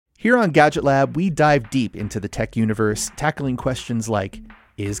Here on Gadget Lab, we dive deep into the tech universe, tackling questions like,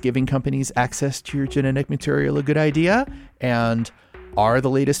 is giving companies access to your genetic material a good idea? And are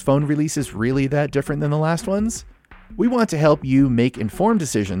the latest phone releases really that different than the last ones? We want to help you make informed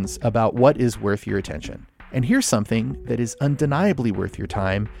decisions about what is worth your attention. And here's something that is undeniably worth your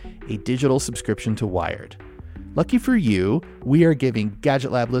time, a digital subscription to Wired. Lucky for you, we are giving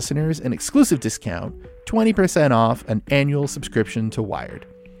Gadget Lab listeners an exclusive discount, 20% off an annual subscription to Wired.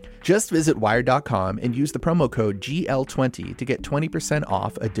 Just visit wired.com and use the promo code GL20 to get 20%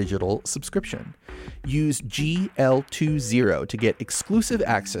 off a digital subscription. Use GL20 to get exclusive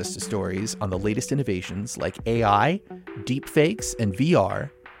access to stories on the latest innovations like AI, deepfakes, and VR,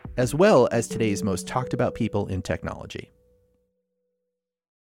 as well as today's most talked about people in technology.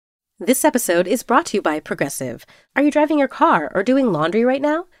 This episode is brought to you by Progressive. Are you driving your car or doing laundry right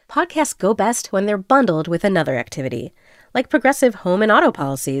now? Podcasts go best when they're bundled with another activity. Like Progressive home and auto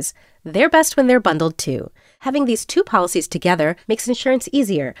policies, they're best when they're bundled too. Having these two policies together makes insurance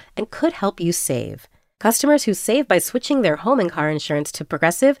easier and could help you save. Customers who save by switching their home and car insurance to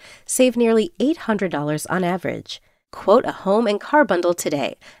Progressive save nearly $800 on average. Quote a home and car bundle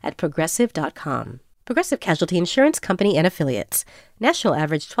today at Progressive.com. Progressive Casualty Insurance Company and Affiliates. National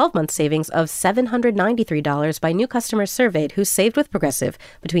average 12-month savings of $793 by new customers surveyed who saved with Progressive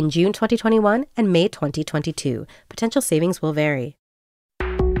between June 2021 and May 2022. Potential savings will vary.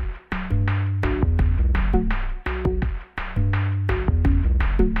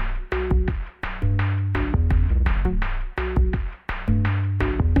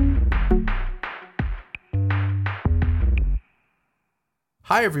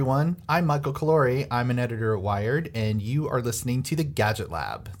 Hi, everyone. I'm Michael Calori. I'm an editor at Wired, and you are listening to the Gadget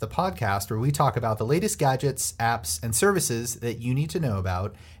Lab, the podcast where we talk about the latest gadgets, apps, and services that you need to know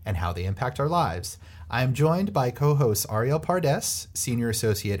about and how they impact our lives. I'm joined by co-hosts Ariel Pardes, Senior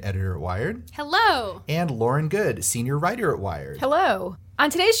Associate Editor at Wired. Hello. And Lauren Good, Senior Writer at Wired. Hello. On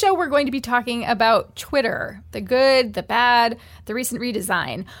today's show, we're going to be talking about Twitter, the good, the bad, the recent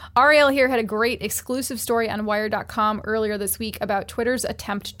redesign. Ariel here had a great exclusive story on Wired.com earlier this week about Twitter's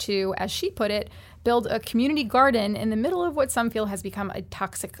attempt to, as she put it, build a community garden in the middle of what some feel has become a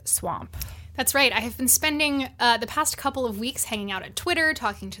toxic swamp. That's right. I have been spending the past couple of weeks hanging out at Twitter,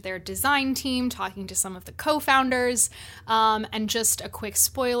 talking to their design team, talking to some of the co-founders. And just a quick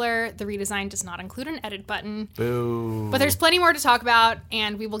spoiler, the redesign does not include an edit button. Boo. But there's plenty more to talk about,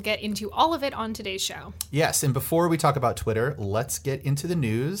 and we will get into all of it on today's show. Yes, and before we talk about Twitter, let's get into the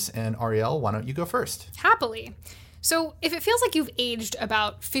news. And Ariel, why don't you go first? Happily. So if it feels like you've aged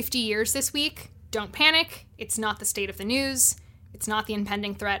about 50 years this week, don't panic. It's not the state of the news. It's not the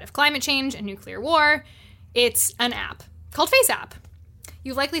impending threat of climate change and nuclear war. It's an app called FaceApp.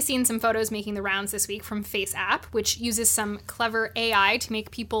 You've likely seen some photos making the rounds this week from FaceApp, which uses some clever AI to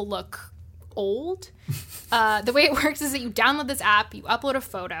make people look old. The way it works is that you download this app, you upload a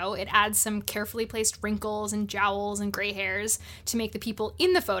photo, it adds some carefully placed wrinkles and jowls and gray hairs to make the people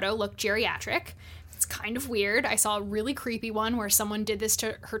in the photo look geriatric. It's kind of weird. I saw a really creepy one where someone did this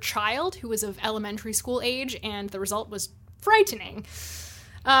to her child who was of elementary school age, and the result was frightening.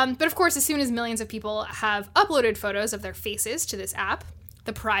 But of course, as soon as millions of people have uploaded photos of their faces to this app,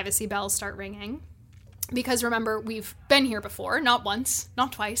 the privacy bells start ringing. Because remember, we've been here before, not once,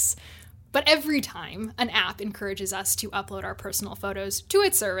 not twice, but every time an app encourages us to upload our personal photos to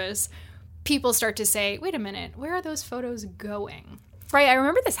its service, people start to say, wait a minute, where are those photos going? Right, I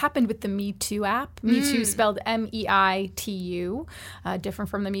remember this happened with the Me Too app. Me Too spelled MEITU, different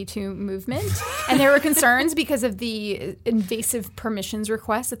from the Me Too movement. And there were concerns because of the invasive permissions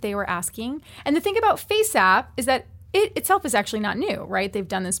requests that they were asking. And the thing about FaceApp is that it itself is actually not new, right? They've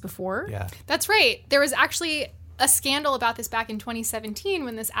done this before. Yeah. That's right. There was actually a scandal about this back in 2017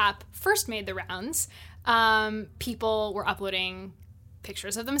 when this app first made the rounds. People were uploading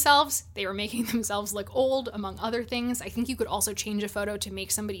pictures of themselves. They were making themselves look old, among other things. I think you could also change a photo to make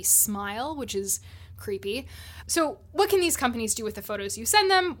somebody smile, which is creepy. So what can these companies do with the photos you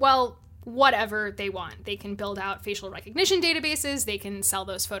send them? Well, whatever they want. They can build out facial recognition databases. They can sell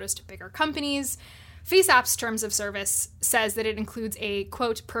those photos to bigger companies. FaceApp's terms of service says that it includes a,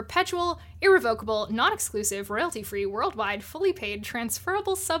 quote, perpetual, irrevocable, non-exclusive, royalty-free, worldwide, fully paid,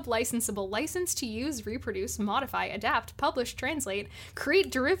 transferable, sub-licensable license to use, reproduce, modify, adapt, publish, translate,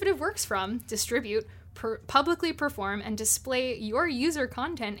 create derivative works from, distribute, publicly perform, and display your user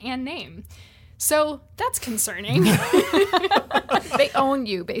content and name. So that's concerning. They own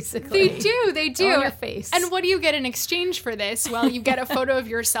you, basically. They do. Own your face. And what do you get in exchange for this? Well, you get a photo of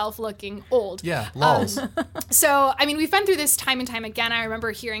yourself looking old. Yeah, lols. So, I mean, we've been through this time and time again. I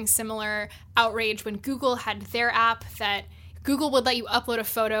remember hearing similar outrage when Google had their app that Google would let you upload a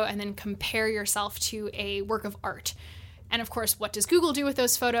photo and then compare yourself to a work of art. And of course, what does Google do with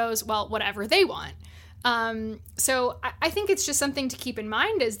those photos? Well, whatever they want. So I think it's just something to keep in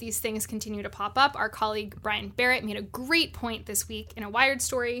mind as these things continue to pop up. Our colleague Brian Barrett made a great point this week in a Wired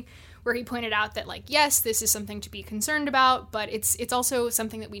story where he pointed out that, like, yes, this is something to be concerned about, but it's also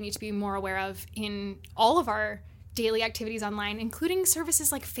something that we need to be more aware of in all of our daily activities online, including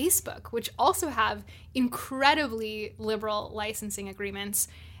services like Facebook, which also have incredibly liberal licensing agreements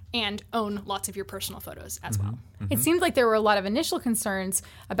and own lots of your personal photos as well. It seemed like there were a lot of initial concerns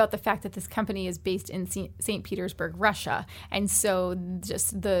about the fact that this company is based in St. Petersburg, Russia. And so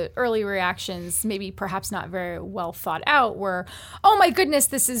just the early reactions, maybe perhaps not very well thought out, were, oh my goodness,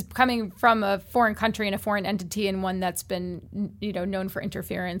 this is coming from a foreign country and a foreign entity and one that's been, known for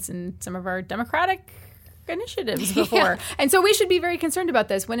interference in some of our democratic initiatives before. Yeah. And so we should be very concerned about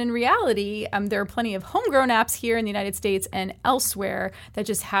this, when in reality, there are plenty of homegrown apps here in the United States and elsewhere that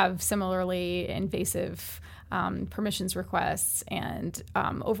just have similarly invasive permissions requests and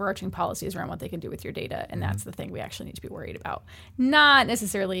overarching policies around what they can do with your data. And that's the thing we actually need to be worried about. Not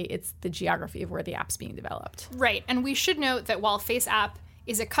necessarily it's the geography of where the app's being developed. Right. And we should note that while FaceApp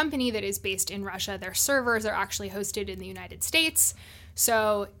is a company that is based in Russia, their servers are actually hosted in the United States.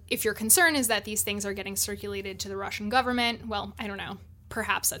 So if your concern is that these things are getting circulated to the Russian government, well, I don't know.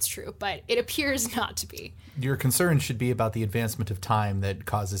 Perhaps that's true, but it appears not to be. Your concern should be about the advancement of time that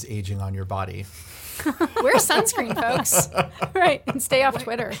causes aging on your body. Wear sunscreen, folks. Right, and stay off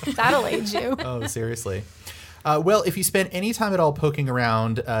Twitter. That'll age you. Oh, seriously. Well, if you spent any time at all poking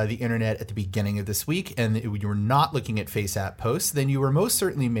around the internet at the beginning of this week and you were not looking at FaceApp posts, then you were most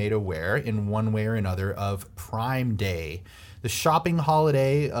certainly made aware in one way or another of Prime Day. The shopping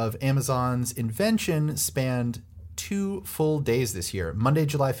holiday of Amazon's invention spanned 2 full days this year, Monday,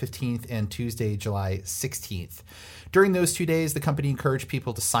 July 15th and Tuesday, July 16th. During those 2 days, the company encouraged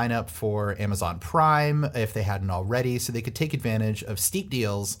people to sign up for Amazon Prime if they hadn't already, so they could take advantage of steep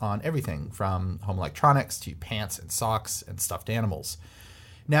deals on everything from home electronics to pants and socks and stuffed animals.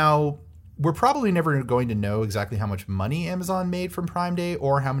 Now, we're probably never going to know exactly how much money Amazon made from Prime Day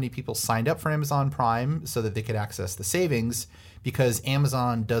or how many people signed up for Amazon Prime so that they could access the savings, because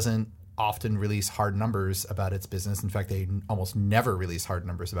Amazon doesn't often release hard numbers about its business. In fact, they almost never release hard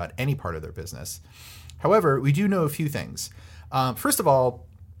numbers about any part of their business. However, we do know a few things. First of all,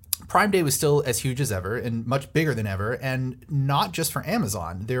 Prime Day was still as huge as ever and much bigger than ever, and not just for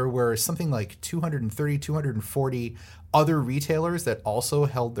Amazon. There were something like 230, 240 other retailers that also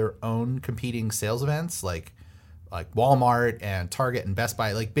held their own competing sales events, like Walmart and Target and Best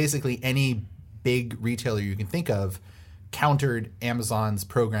Buy. Like basically any big retailer you can think of countered Amazon's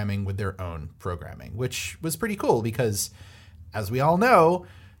programming with their own programming, which was pretty cool because, as we all know,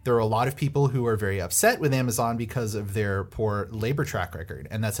 there are a lot of people who are very upset with Amazon because of their poor labor track record.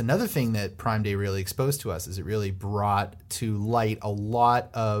 And that's another thing that Prime Day really exposed to us, is it really brought to light a lot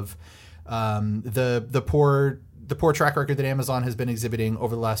of the poor track record that Amazon has been exhibiting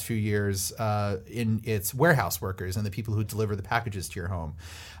over the last few years in its warehouse workers and the people who deliver the packages to your home.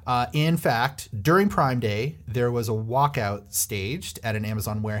 In fact, during Prime Day, there was a walkout staged at an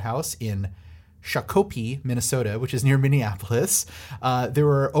Amazon warehouse in Shakopee, Minnesota, which is near Minneapolis. There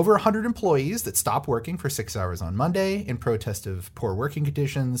were over 100 employees that stopped working for 6 hours on Monday in protest of poor working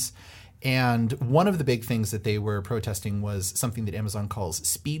conditions. And one of the big things that they were protesting was something that Amazon calls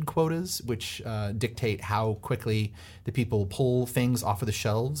speed quotas, which dictate how quickly the people pull things off of the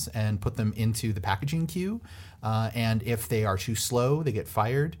shelves and put them into the packaging queue. And if they are too slow, they get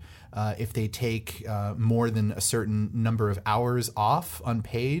fired. If they take more than a certain number of hours off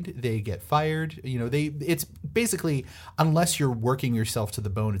unpaid, they get fired. It's basically, unless you're working yourself to the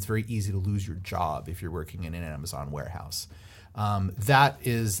bone, it's very easy to lose your job if you're working in an Amazon warehouse. That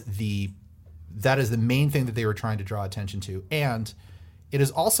is the main thing that they were trying to draw attention to. And it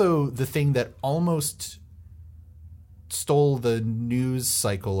is also the thing that almost stole the news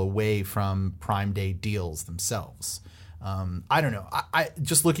cycle away from Prime Day deals themselves. I don't know. I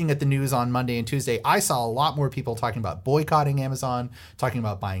just looking at the news on Monday and Tuesday, I saw a lot more people talking about boycotting Amazon, talking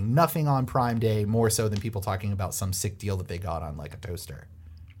about buying nothing on Prime Day, more so than people talking about some sick deal that they got on like a toaster.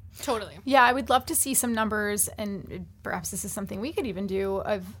 Totally. Yeah, I would love to see some numbers, and perhaps this is something we could even do,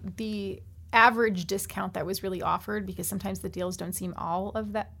 of the average discount that was really offered, because sometimes the deals don't seem all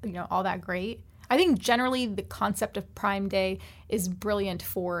that great. I think generally the concept of Prime Day is brilliant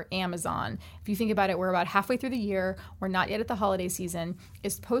for Amazon. If you think about it, we're about halfway through the year. We're not yet at the holiday season.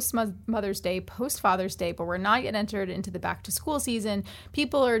 It's post Mother's Day, post Father's Day, but we're not yet entered into the back to school season.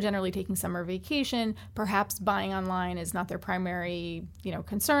 People are generally taking summer vacation. Perhaps buying online is not their primary,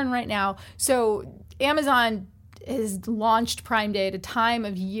 concern right now. So Amazon has launched Prime Day at a time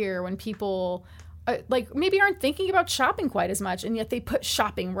of year when people like maybe aren't thinking about shopping quite as much, and yet they put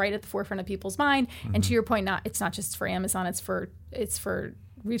shopping right at the forefront of people's mind. And to your point, it's not just for Amazon, it's for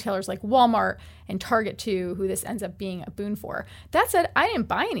retailers like Walmart and Target too, who this ends up being a boon for. That said, I didn't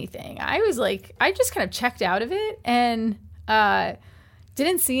buy anything. I was like, I just kind of checked out of it and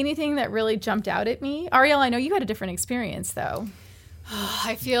didn't see anything that really jumped out at me. Ariel, I know you had a different experience though.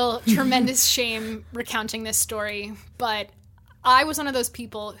 I feel tremendous shame recounting this story, but I was one of those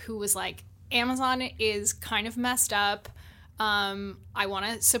people who was like, Amazon is kind of messed up. I want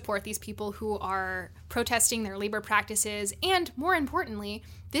to support these people who are protesting their labor practices. And more importantly,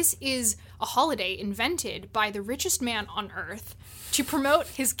 this is a holiday invented by the richest man on earth to promote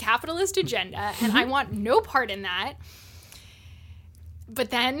his capitalist agenda, and I want no part in that. But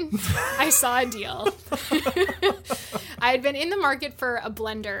then I saw a deal. I had been in the market for a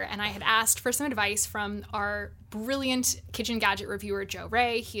blender, and I had asked for some advice from our brilliant kitchen gadget reviewer, Joe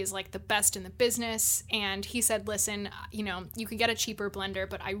Ray. He is like the best in the business. And he said, listen, you could get a cheaper blender,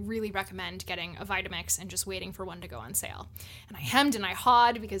 but I really recommend getting a Vitamix and just waiting for one to go on sale. And I hemmed and I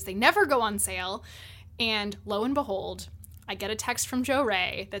hawed because they never go on sale. And lo and behold, I get a text from Joe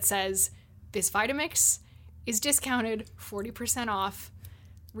Ray that says, this Vitamix is discounted 40% off.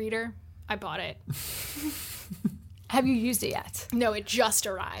 Reader, I bought it. Have you used it yet? No, it just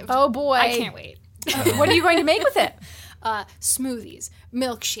arrived. Oh boy. I can't wait. What are you going to make with it? Smoothies,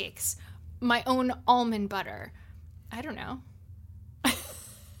 milkshakes, my own almond butter. I don't know.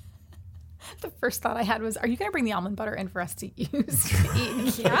 The first thought I had was, are you going to bring the almond butter in for us to use to eat in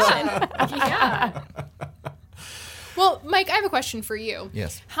the kitchen? Yeah. Well, Mike, I have a question for you.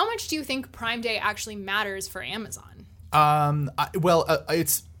 Yes. How much do you think Prime Day actually matters for Amazon?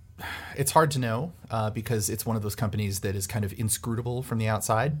 It's hard to know because it's one of those companies that is kind of inscrutable from the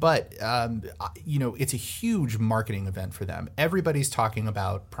outside. But, it's a huge marketing event for them. Everybody's talking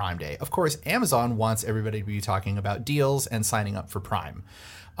about Prime Day. Of course, Amazon wants everybody to be talking about deals and signing up for Prime.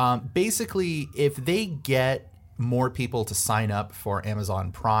 Basically, if they get more people to sign up for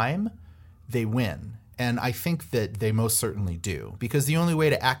Amazon Prime, they win. And I think that they most certainly do, because the only way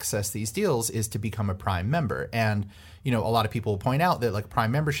to access these deals is to become a Prime member. And, a lot of people point out that like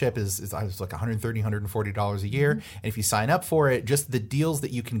Prime membership is like $130, $140 a year. And if you sign up for it, just the deals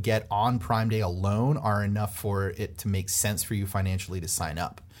that you can get on Prime Day alone are enough for it to make sense for you financially to sign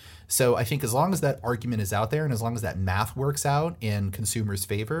up. So I think as long as that argument is out there and as long as that math works out in consumers'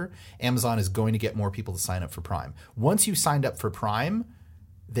 favor, Amazon is going to get more people to sign up for Prime. Once you signed up for Prime,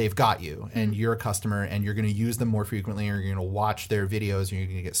 they've got you and you're a customer and you're going to use them more frequently, or you're going to watch their videos and you're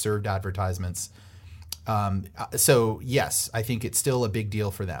going to get served advertisements. So yes, I think it's still a big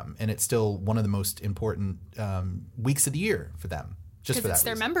deal for them, and it's still one of the most important weeks of the year for them. Just for that it's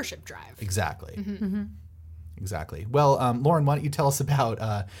their reason. Membership drive. Exactly. Mm-hmm. Mm-hmm. Exactly. Well, Lauren, why don't you tell us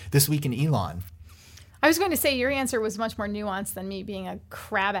about This Week in Elon? I was going to say your answer was much more nuanced than me being a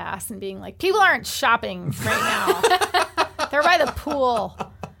crab ass and being like, people aren't shopping right now. They're by the pool.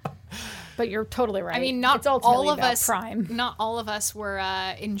 But you're totally right. I mean, not it's ultimately all of about us. Prime. Not all of us were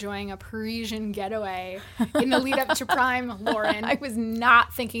enjoying a Parisian getaway in the lead up to Prime, Lauren. I was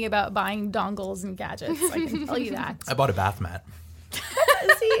not thinking about buying dongles and gadgets. I can tell you that. I bought a bath mat. See,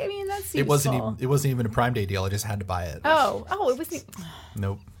 I mean, that's useful. It wasn't even a Prime Day deal. I just had to buy it. Oh, it wasn't.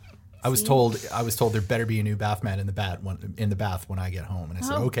 Nope. I was told there better be a new bath mat in the bath when I get home, and I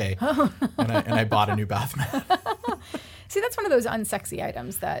said okay, and I bought a new bath mat. See, that's one of those unsexy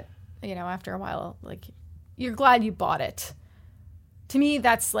items that, after a while, like, you're glad you bought it. To me,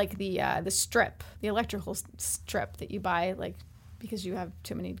 that's like the strip, the electrical strip that you buy, like, because you have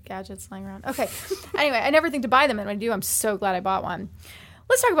too many gadgets lying around. Okay. Anyway, I never think to buy them, and when I do, I'm so glad I bought one.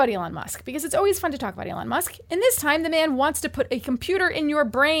 Let's talk about Elon Musk, because it's always fun to talk about Elon Musk. And this time, the man wants to put a computer in your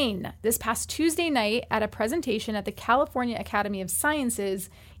brain. This past Tuesday night, at a presentation at the California Academy of Sciences,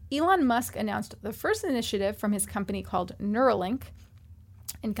 Elon Musk announced the first initiative from his company called Neuralink.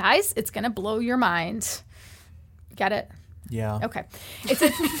 And guys, it's going to blow your mind. Get it? Yeah. Okay.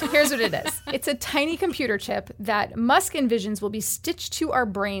 Here's what it is. It's a tiny computer chip that Musk envisions will be stitched to our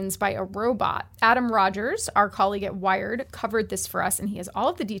brains by a robot. Adam Rogers, our colleague at Wired, covered this for us, and he has all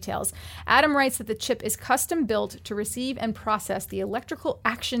of the details. Adam writes that the chip is custom built to receive and process the electrical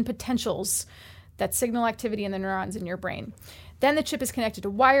action potentials that signal activity in the neurons in your brain. Then the chip is connected to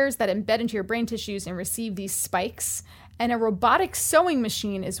wires that embed into your brain tissues and receive these spikes. And a robotic sewing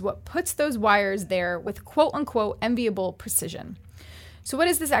machine is what puts those wires there with quote-unquote enviable precision. So what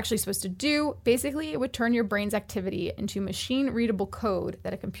is this actually supposed to do? Basically, it would turn your brain's activity into machine-readable code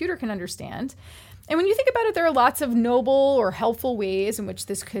that a computer can understand. And when you think about it, there are lots of noble or helpful ways in which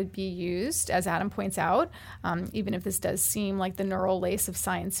this could be used, as Adam points out, even if this does seem like the neural lace of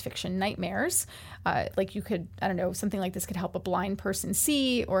science fiction nightmares. Like you could, I don't know, something like this could help a blind person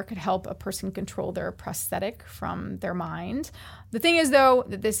see, or it could help a person control their prosthetic from their mind. The thing is, though,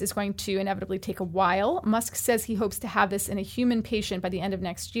 that this is going to inevitably take a while. Musk says he hopes to have this in a human patient by the end of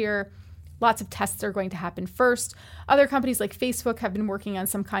next year. Lots of tests are going to happen first. Other companies like Facebook have been working on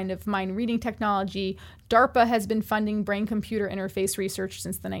some kind of mind reading technology. DARPA has been funding brain-computer interface research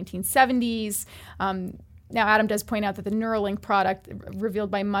since the 1970s. Now, Adam does point out that the Neuralink product revealed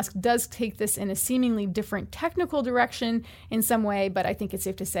by Musk does take this in a seemingly different technical direction in some way, but I think it's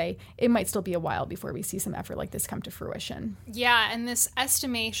safe to say it might still be a while before we see some effort like this come to fruition. Yeah, and this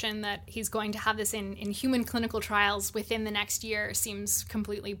estimation that he's going to have this in human clinical trials within the next year seems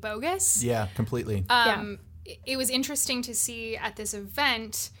completely bogus. Yeah, completely. It was interesting to see at this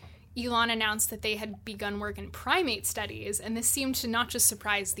event, Elon announced that they had begun work in primate studies, and this seemed to not just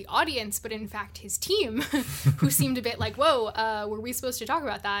surprise the audience, but in fact his team, who seemed a bit like, whoa, were we supposed to talk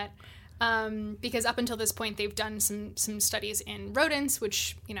about that? Because up until this point, they've done some studies in rodents,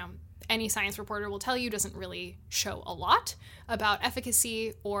 which, you know, any science reporter will tell you doesn't really show a lot about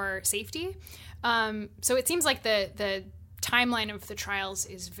efficacy or safety. So it seems like the timeline of the trials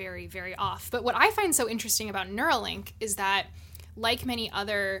is very, very off. But what I find so interesting about Neuralink is that, like many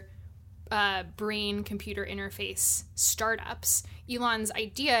other brain-computer interface startups, Elon's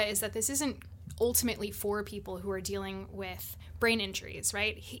idea is that this isn't ultimately for people who are dealing with brain injuries,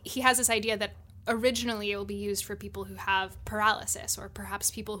 right? He has this idea that originally it will be used for people who have paralysis, or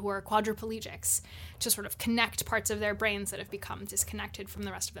perhaps people who are quadriplegics, to sort of connect parts of their brains that have become disconnected from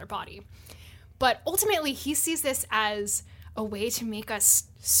the rest of their body. But ultimately, he sees this as a way to make us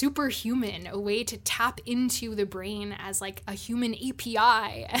superhuman, a way to tap into the brain as like a human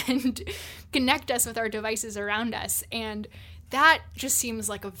API and connect us with our devices around us. And that just seems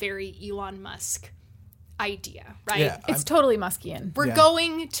like a very Elon Musk idea, right? Yeah, it's totally Muskian. We're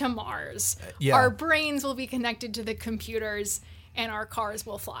going to Mars. Yeah. Our brains will be connected to the computers and our cars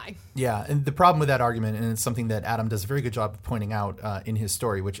will fly. Yeah, and the problem with that argument, and it's something that Adam does a very good job of pointing out in his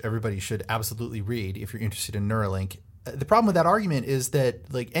story, which everybody should absolutely read if you're interested in Neuralink. The problem with that argument is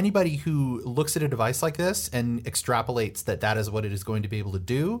that, like, anybody who looks at a device like this and extrapolates that that is what it is going to be able to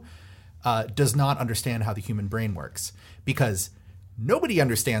do does not understand how the human brain works, because nobody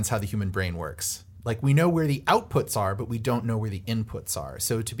understands how the human brain works. Like, we know where the outputs are, but we don't know where the inputs are.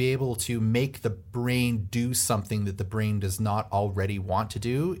 So to be able to make the brain do something that the brain does not already want to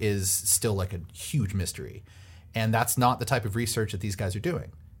do is still like a huge mystery. And that's not the type of research that these guys are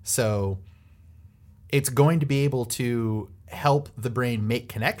doing. So it's going to be able to help the brain make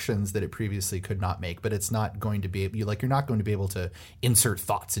connections that it previously could not make, but it's not going to be you're not going to be able to insert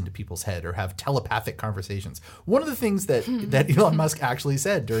thoughts into people's head or have telepathic conversations. One of the things that Elon Musk actually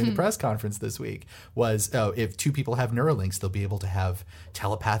said during the press conference this week was, if two people have Neuralinks, they'll be able to have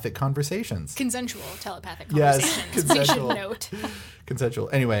telepathic conversations. Consensual telepathic conversations. Yes, consensual. We should note. Consensual.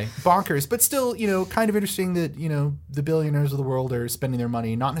 Anyway, bonkers, but still, kind of interesting that, the billionaires of the world are spending their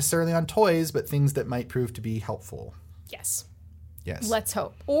money not necessarily on toys, but things that might prove to be helpful. Yes. Yes. Let's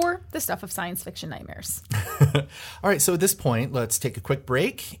hope. Or the stuff of science fiction nightmares. All right. So at this point, let's take a quick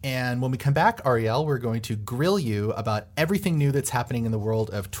break. And when we come back, Ariel, we're going to grill you about everything new that's happening in the world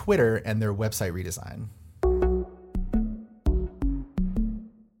of Twitter and their website redesign.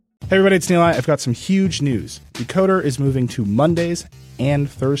 Hey everybody, it's Neil. I've got some huge news. Decoder is moving to Mondays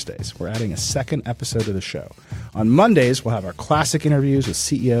and Thursdays. We're adding a second episode to the show. On Mondays, we'll have our classic interviews with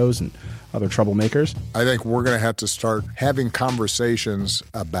CEOs and other troublemakers. I think we're going to have to start having conversations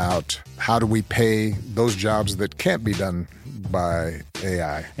about how do we pay those jobs that can't be done by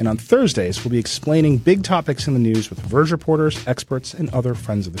AI. And on Thursdays, we'll be explaining big topics in the news with Verge reporters, experts, and other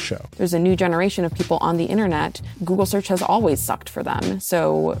friends of the show. There's a new generation of people on the internet. Google search has always sucked for them.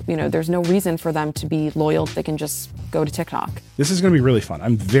 So, there's no reason for them to be loyal. They can just go to TikTok. This is going to be really fun.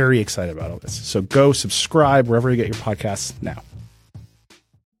 I'm very excited about all this. So go subscribe wherever you get your podcasts now.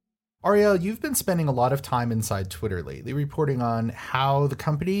 Ariel, you've been spending a lot of time inside Twitter lately, reporting on how the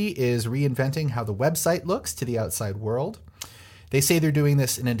company is reinventing how the website looks to the outside world. They say they're doing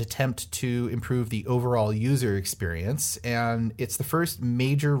this in an attempt to improve the overall user experience, and it's the first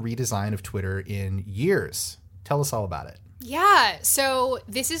major redesign of Twitter in years. Tell us all about it. Yeah, so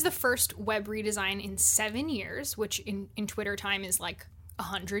this is the first web redesign in 7 years, which in Twitter time is like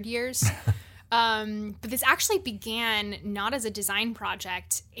 100 years. But this actually began not as a design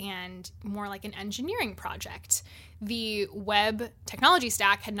project and more like an engineering project. The web technology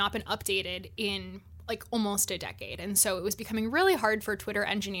stack had not been updated in like almost a decade. And so it was becoming really hard for Twitter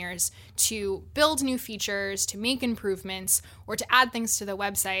engineers to build new features, to make improvements, or to add things to the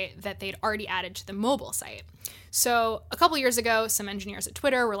website that they'd already added to the mobile site. So a couple years ago, some engineers at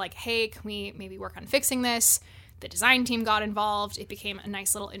Twitter were like, hey, can we maybe work on fixing this? The design team got involved. It became a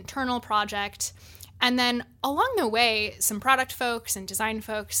nice little internal project. And then along the way, some product folks and design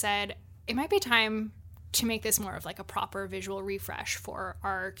folks said, it might be time to make this more of like a proper visual refresh for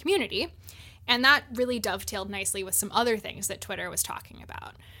our community. And that really dovetailed nicely with some other things that Twitter was talking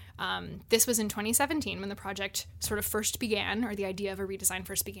about. This was in 2017 when the project sort of first began, or the idea of a redesign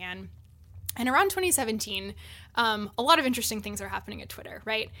first began. And around 2017, a lot of interesting things are happening at Twitter,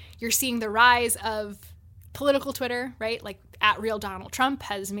 right? You're seeing the rise of political Twitter, right? Like @RealDonaldTrump Trump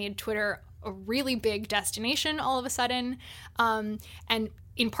has made Twitter a really big destination all of a sudden. And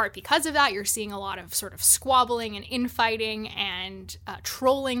in part because of that, you're seeing a lot of sort of squabbling and infighting and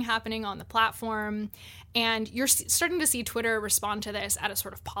trolling happening on the platform. And you're starting to see Twitter respond to this at a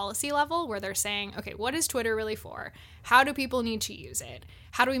sort of policy level where they're saying, okay, what is Twitter really for? How do people need to use it?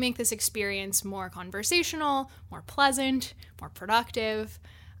 How do we make this experience more conversational, more pleasant, more productive?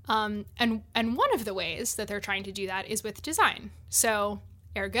 And one of the ways that they're trying to do that is with design. So,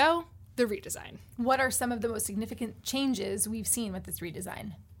 ergo, the redesign. What are some of the most significant changes we've seen with this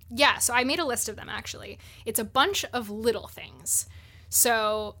redesign? Yeah, so I made a list of them, actually. It's a bunch of little things.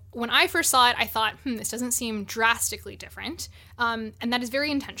 So when I first saw it, I thought, this doesn't seem drastically different. And that is very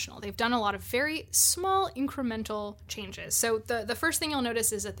intentional. They've done a lot of very small incremental changes. So the first thing you'll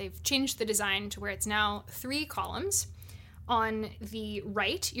notice is that they've changed the design to where it's now 3 columns. On the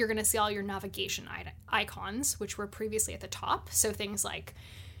right, you're going to see all your navigation icons, which were previously at the top. So things like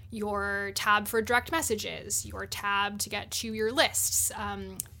your tab for direct messages, your tab to get to your lists,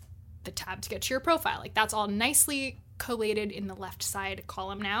 the tab to get to your profile. Like that's all nicely collated in the left side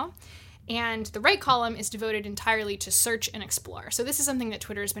column now. And the right column is devoted entirely to search and explore. So this is something that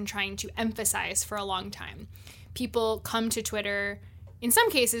Twitter has been trying to emphasize for a long time. People come to Twitter in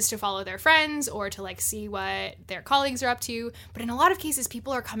some cases to follow their friends or to like see what their colleagues are up to. But in a lot of cases,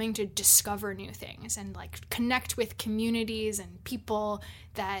 people are coming to discover new things and like connect with communities and people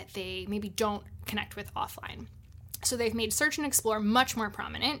that they maybe don't connect with offline. So they've made search and explore much more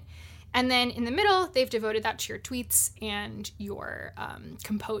prominent. And then in the middle, they've devoted that to your tweets and your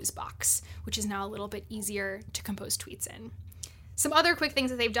compose box, which is now a little bit easier to compose tweets in. Some other quick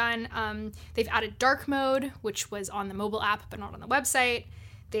things that they've done, they've added dark mode, which was on the mobile app but not on the website.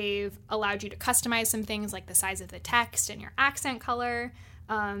 They've allowed you to customize some things like the size of the text and your accent color.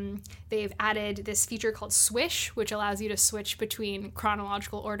 They've added this feature called Swish, which allows you to switch between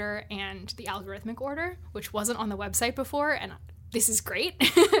chronological order and the algorithmic order, which wasn't on the website before, and this is great.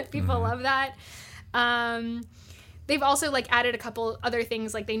 People love that. They've also like added a couple other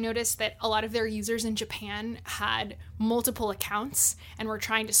things. Like they noticed that a lot of their users in Japan had multiple accounts and were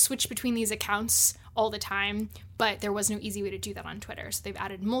trying to switch between these accounts all the time, but there was no easy way to do that on Twitter. So they've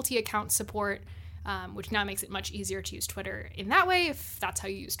added multi-account support, which now makes it much easier to use Twitter in that way if that's how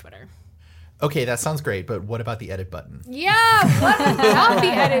you use Twitter. Okay, that sounds great, but what about the edit button? Yeah, what about the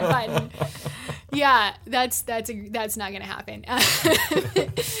edit button? Yeah, that's not going to happen.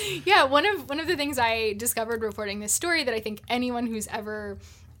 Yeah, one of the things I discovered reporting this story that I think anyone who's ever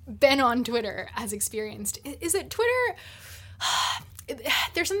been on Twitter has experienced is that Twitter,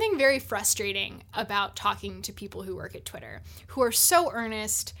 there's something very frustrating about talking to people who work at Twitter, who are so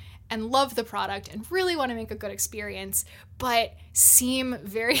earnest and love the product and really want to make a good experience, but seem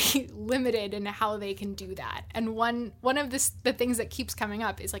very limited in how they can do that. And one of the things that keeps coming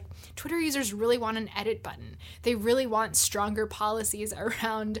up is like Twitter users really want an edit button. They really want stronger policies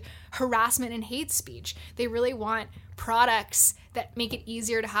around harassment and hate speech. They really want products that make it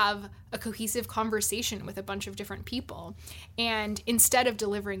easier to have a cohesive conversation with a bunch of different people. And instead of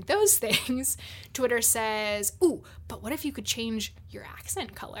delivering those things, Twitter says, ooh, but what if you could change your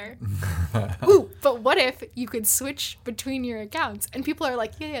accent color? Ooh, but what if you could switch between your accounts? And people are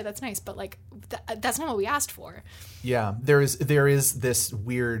like, yeah, that's nice, but like that's not what we asked for. Yeah, there is this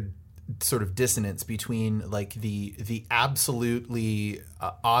weird sort of dissonance between like the absolutely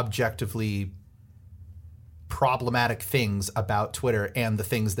objectively problematic things about Twitter and the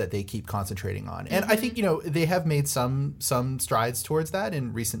things that they keep concentrating on. And I think, they have made some strides towards that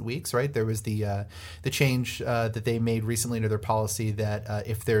in recent weeks, right? There was the change that they made recently to their policy that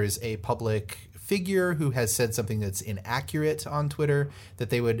if there is a public figure who has said something that's inaccurate on Twitter, that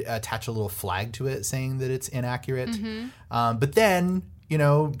they would attach a little flag to it saying that it's inaccurate. But then,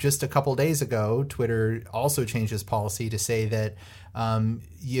 just a couple days ago, Twitter also changed its policy to say that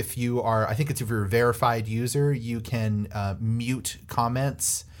if you're a verified user, you can mute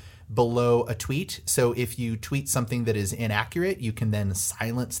comments below a tweet. So if you tweet something that is inaccurate, you can then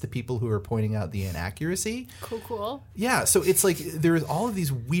silence the people who are pointing out the inaccuracy. Cool. Yeah, so it's like there's all of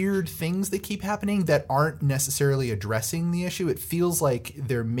these weird things that keep happening that aren't necessarily addressing the issue. It feels like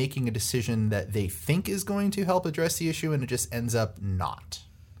they're making a decision that they think is going to help address the issue, and it just ends up not.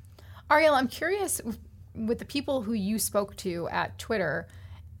 Ariel, I'm curious, with the people who you spoke to at Twitter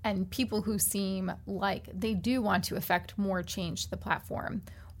and people who seem like they do want to affect more change to the platform,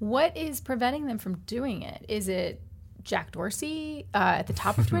 what is preventing them from doing it? Is it Jack Dorsey at the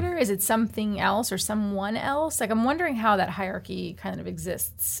top of Twitter? Is it something else or someone else? Like, I'm wondering how that hierarchy kind of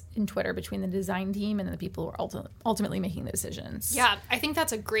exists in Twitter between the design team and the people who are ultimately making the decisions. Yeah, I think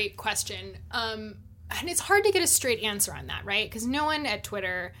that's a great question. And it's hard to get a straight answer on that, right? Because no one at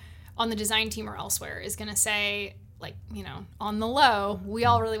Twitter on the design team or elsewhere is going to say, like, you know, on the low, we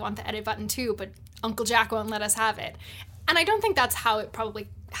all really want the edit button too, but Uncle Jack won't let us have it. And I don't think that's how it probably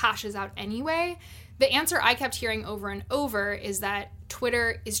hashes out anyway. The answer I kept hearing over and over is that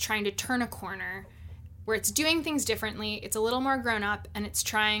Twitter is trying to turn a corner where it's doing things differently, it's a little more grown up, and it's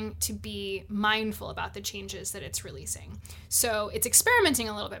trying to be mindful about the changes that it's releasing. So it's experimenting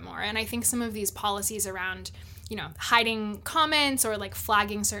a little bit more. And I think some of these policies around, you know, hiding comments or like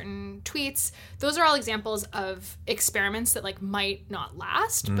flagging certain tweets, those are all examples of experiments that like might not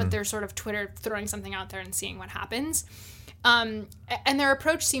last, but they're sort of Twitter throwing something out there and seeing what happens. And their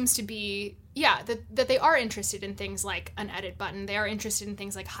approach seems to be, that they are interested in things like an edit button. They are interested in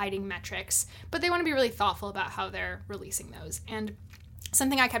things like hiding metrics, but they want to be really thoughtful about how they're releasing those. And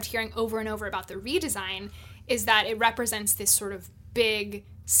something I kept hearing over and over about the redesign is that it represents this sort of big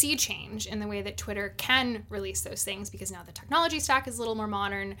sea change in the way that Twitter can release those things, because now the technology stack is a little more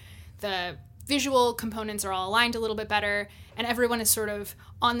modern, the visual components are all aligned a little bit better, and everyone is sort of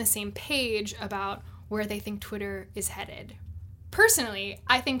on the same page about where they think Twitter is headed. Personally,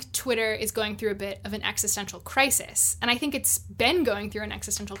 I think Twitter is going through a bit of an existential crisis, and I think it's been going through an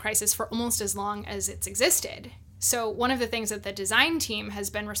existential crisis for almost as long as it's existed. So one of the things that the design team has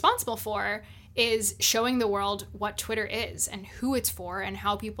been responsible for is showing the world what Twitter is and who it's for and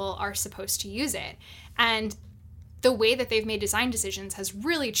how people are supposed to use it. And the way that they've made design decisions has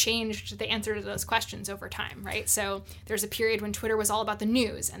really changed the answer to those questions over time, right? So there's a period when Twitter was all about the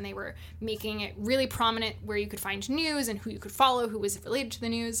news, and they were making it really prominent where you could find news and who you could follow, who was related to the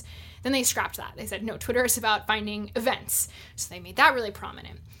news. Then they scrapped that. They said, no, Twitter is about finding events. So they made that really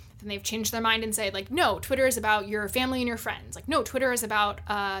prominent. Then they've changed their mind and say, like, no, Twitter is about your family and your friends. Like, no, Twitter is about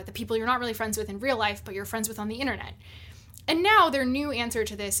the people you're not really friends with in real life, but you're friends with on the internet. And now their new answer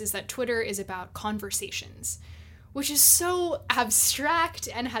to this is that Twitter is about conversations, which is so abstract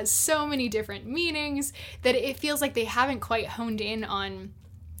and has so many different meanings that it feels like they haven't quite honed in on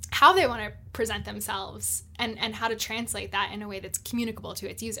how they want to present themselves and how to translate that in a way that's communicable to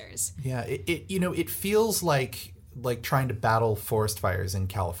its users. Yeah, it feels like trying to battle forest fires in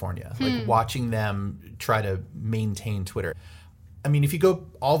California, like watching them try to maintain Twitter. I mean, if you go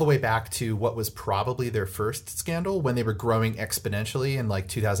all the way back to what was probably their first scandal, when they were growing exponentially in like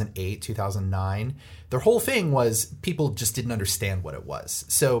 2008, 2009, their whole thing was people just didn't understand what it was.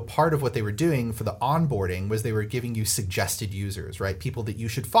 So part of what they were doing for the onboarding was they were giving you suggested users, right? People that you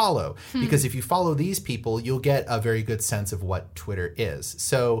should follow. Because if you follow these people, you'll get a very good sense of what Twitter is.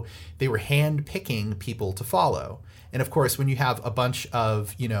 So they were hand-picking people to follow. And of course, when you have a bunch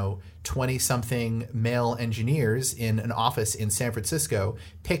of, 20-something male engineers in an office in San Francisco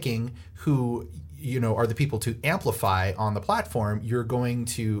picking who, are the people to amplify on the platform, you're going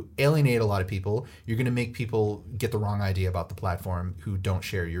to alienate a lot of people. You're going to make people get the wrong idea about the platform who don't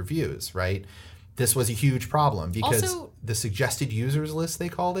share your views, right? This was a huge problem because Also, the suggested users list, they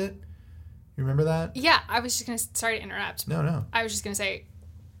called it. You remember that? Yeah, I was just going to, sorry to interrupt. No. I was just going to say,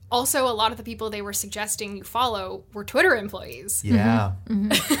 also, a lot of the people they were suggesting you follow were Twitter employees. Yeah.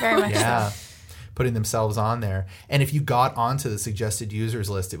 Very much so. Putting themselves on there. And if you got onto the suggested users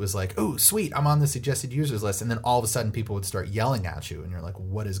list, it was like, oh, sweet, I'm on the suggested users list. And then all of a sudden people would start yelling at you and you're like,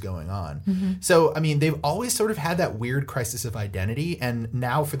 what is going on? So, I mean, they've always sort of had that weird crisis of identity. And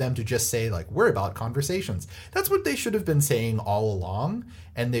now for them to just say, like, we're about conversations, that's what they should have been saying all along.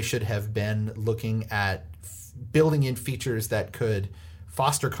 And they should have been looking at building in features that could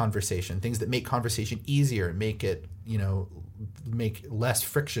foster conversation, things that make conversation easier, make it, make less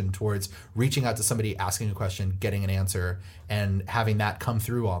friction towards reaching out to somebody, asking a question, getting an answer, and having that come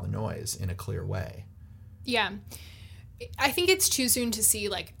through all the noise in a clear way. Yeah. I think it's too soon to see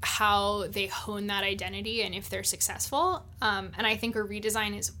like how they hone that identity and if they're successful. And I think a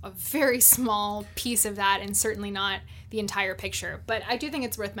redesign is a very small piece of that and certainly not the entire picture. But I do think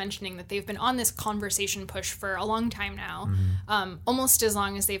it's worth mentioning that they've been on this conversation push for a long time now. Almost as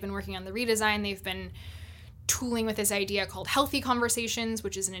long as they've been working on the redesign, they've been tooling with this idea called Healthy Conversations,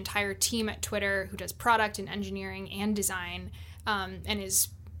 which is an entire team at Twitter who does product and engineering and design, and is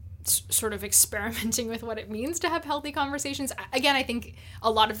sort of experimenting with what it means to have healthy conversations. Again, I think a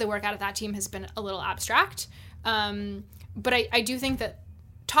lot of the work out of that team has been a little abstract. But I do think that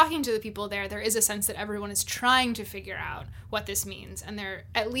talking to the people there is a sense that everyone is trying to figure out what this means. And they're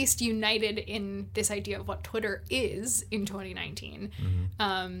at least united in this idea of what Twitter is in 2019.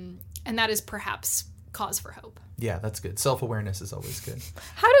 And that is perhaps cause for hope. Yeah, that's good. Self-awareness is always good.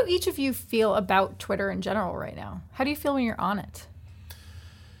 How do each of you feel about Twitter in general right now? How do you feel when you're on it?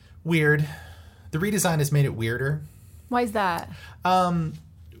 Weird. The redesign has made it weirder. Why is that?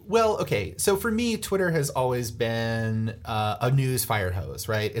 Well, okay. So for me, Twitter has always been a news fire hose,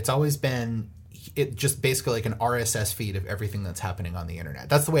 right? It's always been just basically like an RSS feed of everything that's happening on the internet.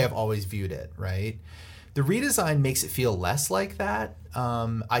 That's the way I've always viewed it, right? The redesign makes it feel less like that.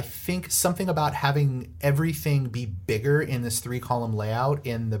 I think something about having everything be bigger in this 3-column layout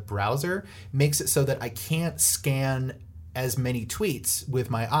in the browser makes it so that I can't scan as many tweets with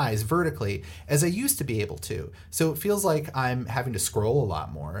my eyes vertically as I used to be able to. So it feels like I'm having to scroll a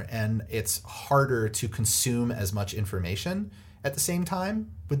lot more, and it's harder to consume as much information at the same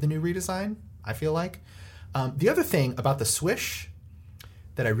time with the new redesign, I feel like. The other thing about the swish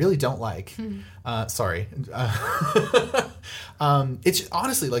that I really don't like, it's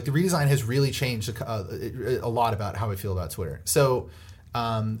honestly like the redesign has really changed a lot about how I feel about Twitter. So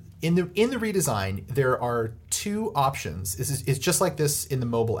in the redesign, there are two options. It's just like this in the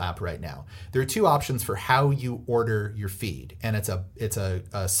mobile app right now. There are two options for how you order your feed, and it's a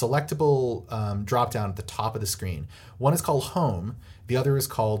selectable drop down at the top of the screen. One is called Home. The other is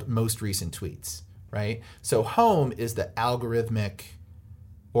called Most Recent Tweets. Right. So Home is the algorithmic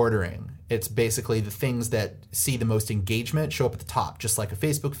ordering. It's basically the things that see the most engagement show up at the top, just like a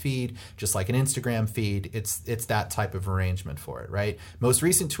Facebook feed, just like an Instagram feed. It's that type of arrangement for it, right? Most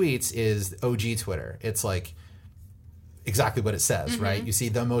recent tweets is OG Twitter. It's like exactly what it says, right? You see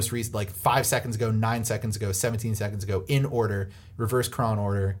the most recent, like 5 seconds ago, 9 seconds ago, 17 seconds ago, in order, reverse cron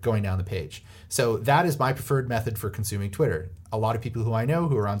order, going down the page. So that is my preferred method for consuming Twitter. A lot of people who I know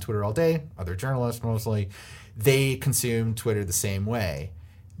who are on Twitter all day, other journalists mostly, they consume Twitter the same way.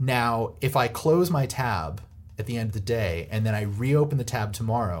 Now, if I close my tab at the end of the day and then I reopen the tab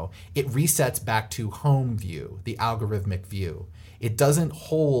tomorrow, it resets back to home view, the algorithmic view. It doesn't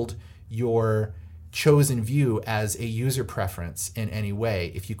hold your chosen view as a user preference in any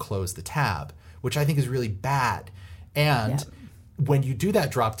way if you close the tab, which I think is really bad. And when you do that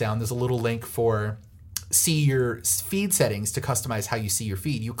drop down, there's a little link for see your feed settings to customize how you see your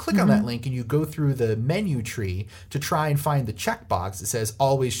feed. You click on that link and you go through the menu tree to try and find the checkbox that says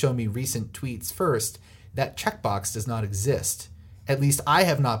always show me recent tweets first. That checkbox does not exist. At least I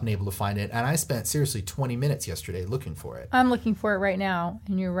have not been able to find it, and I spent seriously 20 minutes yesterday looking for it. I'm looking for it right now,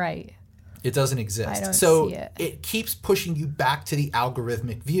 and you're right. It doesn't exist. I don't so see it. It keeps pushing you back to the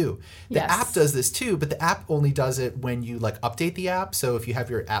algorithmic view. The Yes. app does this too, but the app only does it when you like update the app. So if you have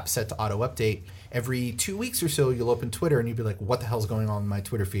your app set to auto update, every 2 weeks or so you'll open Twitter and you'll be like, what the hell's going on in my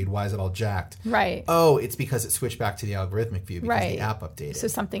Twitter feed? Why is it all jacked? Right. Oh, it's because it switched back to the algorithmic view because the app updated. So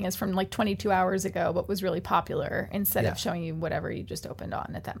something is from like 22 hours ago, but was really popular instead Yeah. of showing you whatever you just opened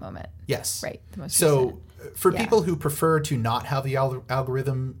on at that moment. Yes. Right. The most So recent. for Yeah. people who prefer to not have the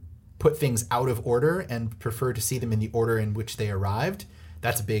algorithm put things out of order and prefer to see them in the order in which they arrived,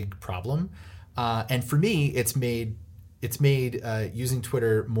 that's a big problem. And for me, it's made using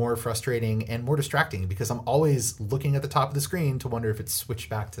Twitter more frustrating and more distracting because I'm always looking at the top of the screen to wonder if it's switched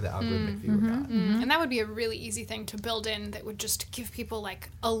back to the algorithmic view or not. And that would be a really easy thing to build in that would just give people like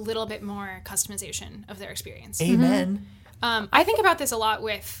a little bit more customization of their experience. Amen. I think about this a lot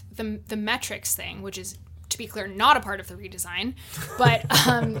with the metrics thing, which is, to be clear, not a part of the redesign,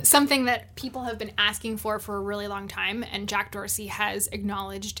 but something that people have been asking for a really long time, and Jack Dorsey has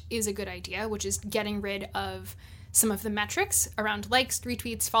acknowledged is a good idea, which is getting rid of some of the metrics around likes,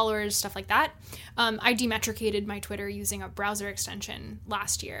 retweets, followers, stuff like that. I demetricated my Twitter using a browser extension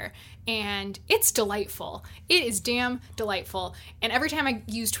last year, and it's delightful. It is damn delightful. And every time I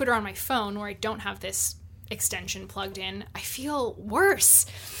use Twitter on my phone where I don't have this extension plugged in, I feel worse.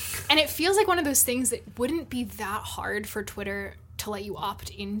 And it feels like one of those things that wouldn't be that hard for Twitter to let you opt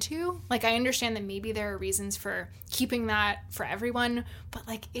into. Like, I understand that maybe there are reasons for keeping that for everyone, but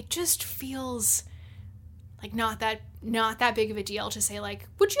like it just feels like not that big of a deal to say like,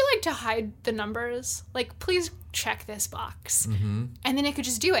 would you like to hide the numbers? Like, please check this box. Mm-hmm. And then it could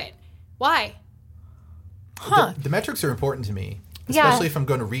just do it. Why? The metrics are important to me. Yeah. Especially if I'm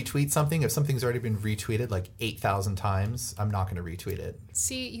going to retweet something. If something's already been retweeted like 8,000 times, I'm not going to retweet it.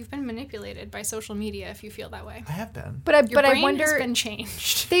 See, you've been manipulated by social media if you feel that way. I have been. But I Brain wonder, has been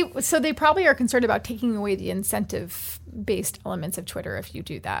changed. they probably are concerned about taking away the incentive-based elements of Twitter if you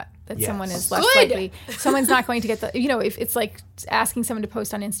do that. That Yes. someone is less Good. likely. Someone's not going to get the. If it's like asking someone to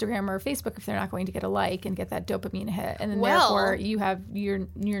post on Instagram or Facebook if they're not going to get a like and get that dopamine hit, and then therefore you're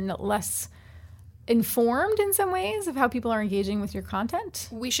less informed in some ways of how people are engaging with your content.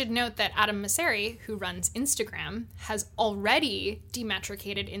 We should note that Adam Mosseri, who runs Instagram, has already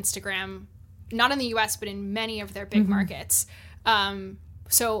demetricated Instagram, not in the US, but in many of their big markets.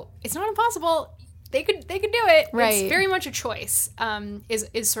 So it's not impossible. They could do it. Right. It's very much a choice,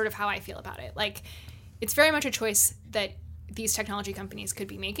 is sort of how I feel about it. Like, it's very much a choice that these technology companies could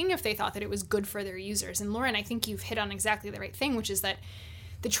be making if they thought that it was good for their users. And Lauren, I think you've hit on exactly the right thing, which is that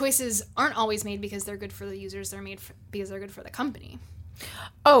the choices aren't always made because they're good for the users. They're made because they're good for the company.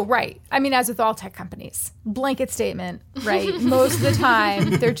 Oh, right. I mean, as with all tech companies, blanket statement, right? Most of the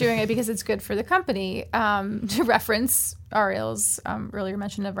time, they're doing it because it's good for the company. To reference Ariel's earlier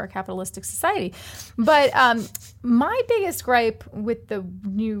mention of our capitalistic society. But my biggest gripe with the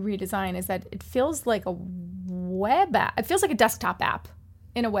new redesign is that it feels like a web app. It feels like a desktop app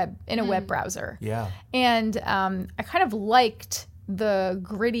in a web browser. Yeah. And I kind of liked the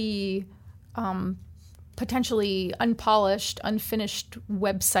gritty, potentially unpolished, unfinished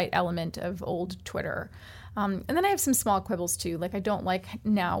website element of old Twitter. And then I have some small quibbles too. Like, I don't like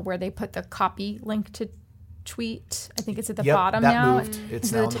now where they put the copy link to tweet. I think it's at the bottom that now. moved. It's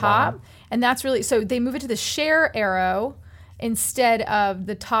to now the on the top. bottom. And that's really, so they move it to the share arrow instead of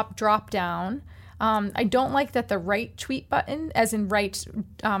the top drop down. I don't like that the right tweet button, as in write,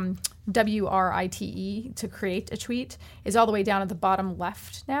 WRITE, to create a tweet, is all the way down at the bottom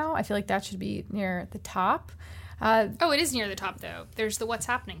left now. I feel like that should be near the top. It is near the top, though. There's the what's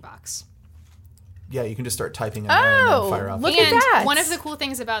happening box. Yeah, you can just start typing in there and then fire off. Look And at that. one of the cool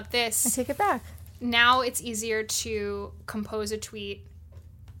things about I this, take it back. now it's easier to compose a tweet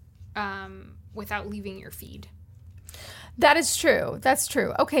without leaving your feed. That is true. That's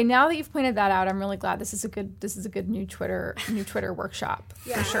true. Okay, now that you've pointed that out, I'm really glad. This is a good new Twitter workshop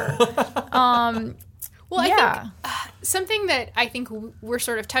for sure. Well, yeah. I think something that I think we're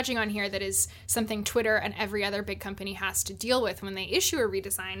sort of touching on here that is something Twitter and every other big company has to deal with when they issue a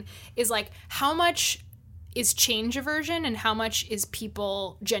redesign is like, how much is change aversion and how much is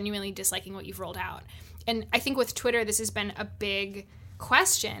people genuinely disliking what you've rolled out? And I think with Twitter, this has been a big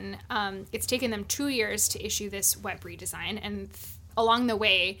question. It's taken them 2 years to issue this web redesign, and along the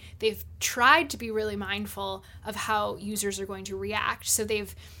way, they've tried to be really mindful of how users are going to react. So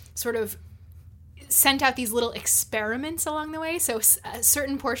they've sort of sent out these little experiments along the way. So a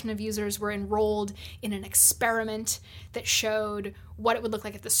certain portion of users were enrolled in an experiment that showed what it would look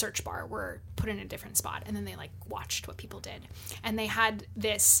like if the search bar were put in a different spot. And then they watched what people did. And they had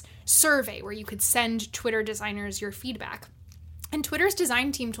this survey where you could send Twitter designers your feedback. And Twitter's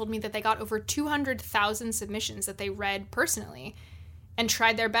design team told me that they got over 200,000 submissions that they read personally and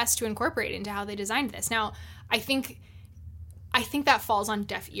tried their best to incorporate into how they designed this. Now, I think that falls on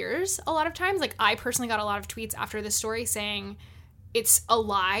deaf ears a lot of times. Like, I personally got a lot of tweets after this story saying it's a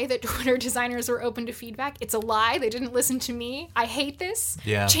lie that Twitter designers were open to feedback. It's a lie. They didn't listen to me. I hate this.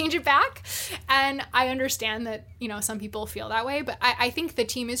 Yeah. Change it back. And I understand that, some people feel that way, but I think the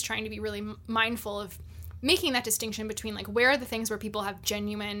team is trying to be really mindful of making that distinction between where are the things where people have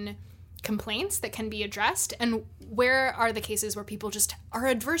genuine complaints that can be addressed and where are the cases where people just are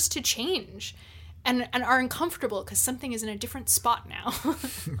adverse to change and are uncomfortable because something is in a different spot now.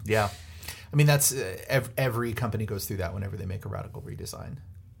 Yeah. I mean, that's every company goes through that whenever they make a radical redesign.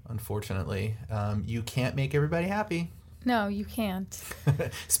 Unfortunately, you can't make everybody happy. No, you can't.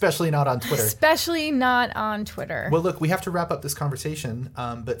 Especially not on Twitter. Especially not on Twitter. Well, look, we have to wrap up this conversation,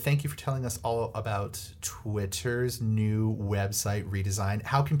 but thank you for telling us all about Twitter's new website redesign.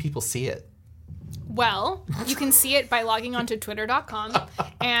 How can people see it? Well, you can see it by logging onto twitter.com.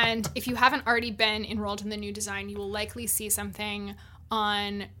 And if you haven't already been enrolled in the new design, you will likely see something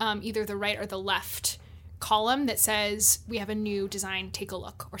on either the right or the left column that says, we have a new design, take a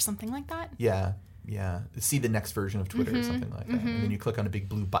look, or something like that. Yeah. See the next version of Twitter or something like that. And then you click on a big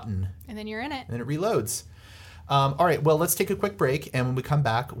blue button. And then you're in it. And then it reloads. All right, well, let's take a quick break. And when we come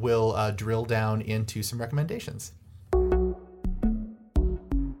back, we'll drill down into some recommendations.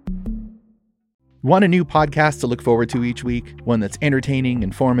 Want a new podcast to look forward to each week? One that's entertaining,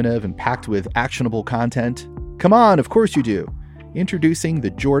 informative, and packed with actionable content? Come on, of course you do. Introducing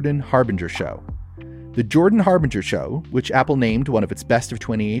The Jordan Harbinger Show. The Jordan Harbinger Show, which Apple named one of its best of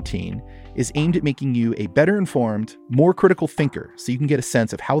 2018, is aimed at making you a better informed, more critical thinker so you can get a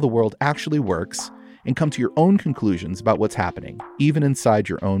sense of how the world actually works and come to your own conclusions about what's happening, even inside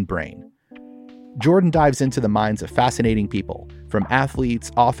your own brain. Jordan dives into the minds of fascinating people, from athletes,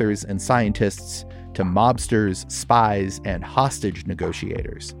 authors, and scientists to mobsters, spies, and hostage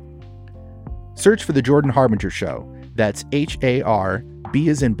negotiators. Search for The Jordan Harbinger Show. That's H-A-R-B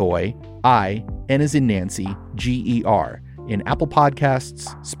as in boy, I, N as in Nancy, G-E-R, in Apple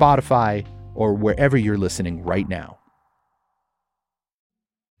Podcasts, Spotify, or wherever you're listening right now.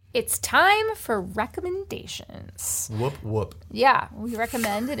 It's time for recommendations. Whoop, whoop. Yeah, we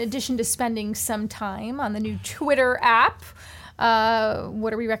recommend, in addition to spending some time on the new Twitter app,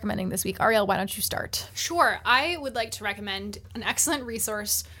 what are we recommending this week? Ariel, why don't you start? Sure. I would like to recommend an excellent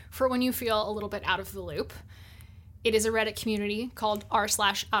resource for when you feel a little bit out of the loop. It is a Reddit community called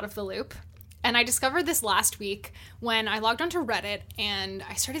r/outoftheloop. And I discovered this last week when I logged onto Reddit and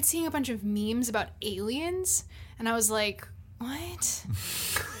I started seeing a bunch of memes about aliens. And I was like, what?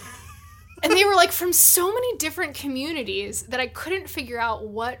 And they were like from so many different communities that I couldn't figure out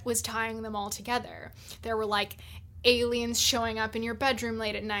what was tying them all together. There were like aliens showing up in your bedroom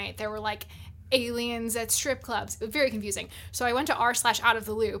late at night. There were like aliens at strip clubs. Very confusing. So I went to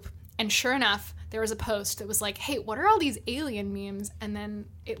r/outoftheloop, and sure enough, there was a post that was like, hey, what are all these alien memes? And then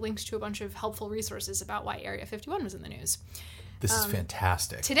it linked to a bunch of helpful resources about why Area 51 was in the news. This is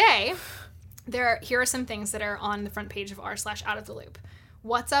fantastic. Today, here are some things that are on the front page of r/outoftheloop.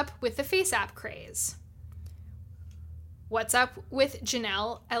 What's up with the Face App craze? What's up with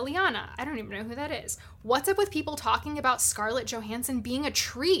Janelle Eliana? I don't even know who that is. What's up with people talking about Scarlett Johansson being a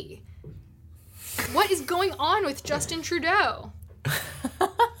tree? What is going on with Justin Trudeau?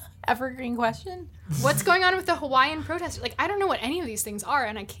 Evergreen question? What's going on with the Hawaiian protesters? Like, I don't know what any of these things are,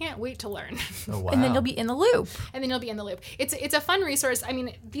 and I can't wait to learn. Oh, wow. And then you'll be in the loop. It's a fun resource. I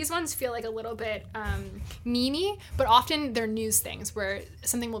mean, these ones feel like a little bit memey, but often they're news things where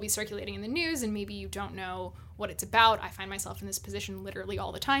something will be circulating in the news and maybe you don't know what it's about. I find myself in this position literally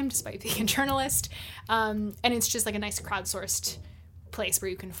all the time, despite being a journalist. And it's just like a nice crowdsourced place where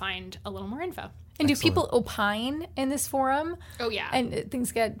you can find a little more info. And do people opine in this forum? Oh, yeah. And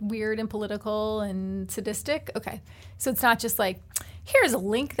things get weird and political and sadistic? Okay. So it's not just like, here's a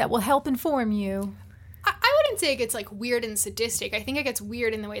link that will help inform you. I wouldn't say it gets like weird and sadistic. I think it gets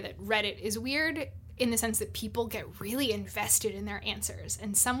weird in the way that Reddit is weird, in the sense that people get really invested in their answers.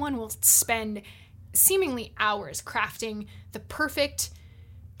 And someone will spend seemingly hours crafting the perfect,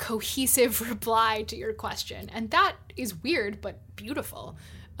 cohesive reply to your question. And that is weird, but beautiful.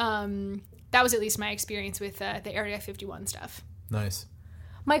 That was at least my experience with the Area 51 stuff. Nice.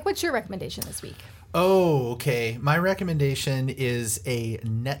 Mike, what's your recommendation this week? Oh, okay. My recommendation is a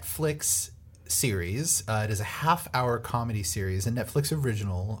Netflix series. It is a half-hour comedy series, a Netflix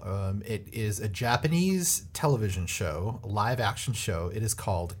original. It is a Japanese television show, a live-action show. It is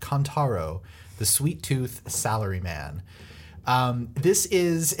called Kantaro, the Sweet Tooth Salaryman. This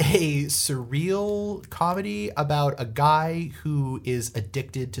is a surreal comedy about a guy who is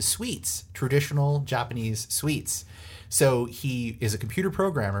addicted to sweets, traditional Japanese sweets. So he is a computer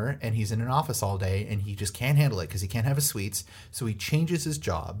programmer and he's in an office all day and he just can't handle it because he can't have his sweets. So he changes his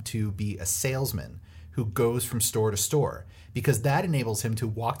job to be a salesman who goes from store to store, because that enables him to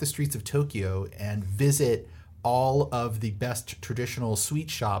walk the streets of Tokyo and visit all of the best traditional sweet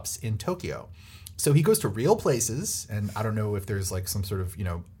shops in Tokyo. So he goes to real places, and I don't know if there's like some sort of,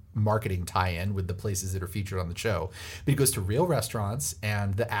 marketing tie-in with the places that are featured on the show, but he goes to real restaurants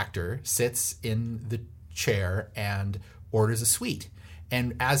and the actor sits in the chair and orders a sweet.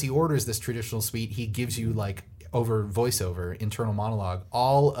 And as he orders this traditional sweet, he gives you like over voiceover, internal monologue,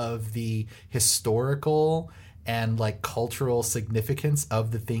 all of the historical and like cultural significance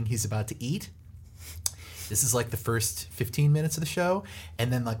of the thing he's about to eat. This is like the first 15 minutes of the show.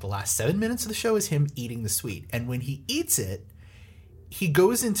 And then like the last 7 minutes of the show is him eating the sweet. And when he eats it, he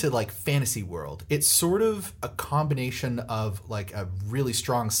goes into like fantasy world. It's sort of a combination of like a really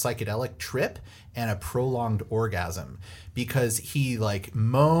strong psychedelic trip and a prolonged orgasm, because he like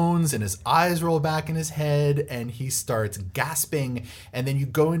moans and his eyes roll back in his head and he starts gasping. And then you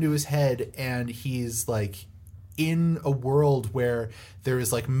go into his head and he's like in a world where there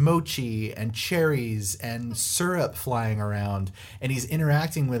is like mochi and cherries and syrup flying around, and he's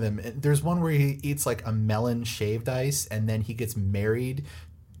interacting with him. There's one where he eats like a melon shaved ice, and then he gets married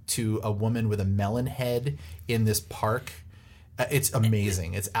to a woman with a melon head in this park. It's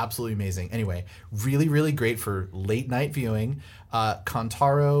amazing. It's absolutely amazing. Anyway, really, really great for late night viewing.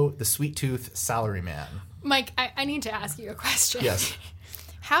 Kantaro, The Sweet Tooth, Salaryman. Mike, I need to ask you a question. Yes.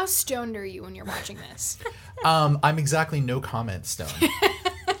 How stoned are you when you're watching this? I'm exactly no comment stoned.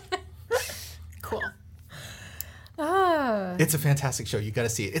 Cool. It's a fantastic show. You got to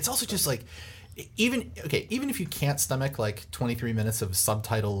see it. It's also just like, even if you can't stomach like 23 minutes of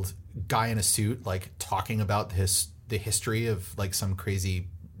subtitled guy in a suit like talking about the history of like some crazy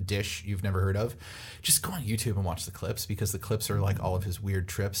dish you've never heard of, just go on YouTube and watch the clips, because the clips are like all of his weird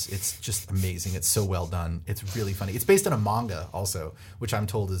trips. It's just amazing. It's so well done. It's really funny. It's based on a manga also, which I'm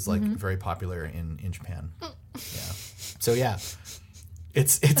told is like very popular in Japan. Yeah. So yeah.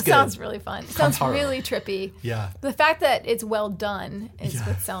 It's good. Sounds really fun. It sounds Kantaro. really trippy. Yeah. The fact that it's well done is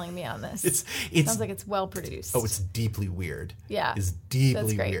what's selling me on this. It sounds like it's well produced. Oh, it's deeply weird. Yeah. It's deeply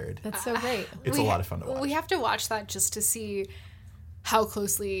That's great. weird. That's so great. It's a lot of fun to watch. We have to watch that just to see how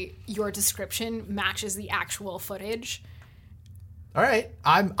closely your description matches the actual footage. All right.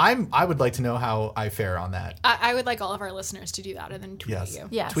 I would like to know how I fare on that. I would like all of our listeners to do that and then tweet at you.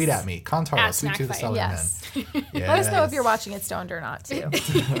 Yes. Tweet at me. Kantaro, At Sweet Tooth, Snackfight. Salaryman. Yes. Let us know if you're watching it stoned or not, too.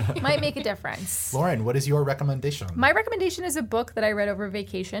 Might make a difference. Lauren, what is your recommendation? My recommendation is a book that I read over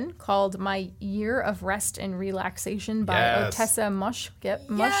vacation called My Year of Rest and Relaxation by Otessa Moshfegh.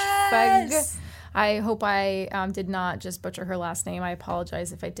 I hope I did not just butcher her last name. I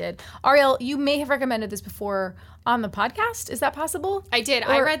apologize if I did. Ariel, you may have recommended this before on the podcast. Is that possible? I did.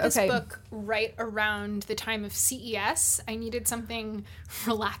 I read this book right around the time of CES. I needed something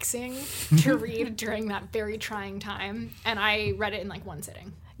relaxing to read during that very trying time, and I read it in like one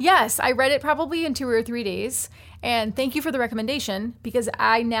sitting. Yes, I read it probably in 2 or 3 days. And thank you for the recommendation, because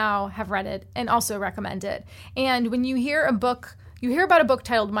I now have read it and also recommend it. And when you hear about a book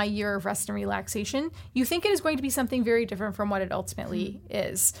titled My Year of Rest and Relaxation, you think it is going to be something very different from what it ultimately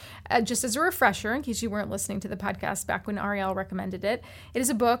is. Just as a refresher, in case you weren't listening to the podcast back when Ariel recommended it, it is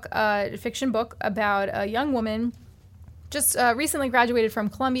a book, a fiction book about a young woman just recently graduated from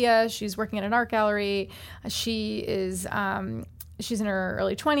Columbia. She's working at an art gallery. She's in her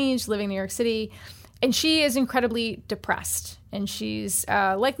early 20s, living in New York City. And she is incredibly depressed, and she's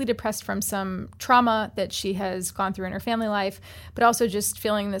likely depressed from some trauma that she has gone through in her family life, but also just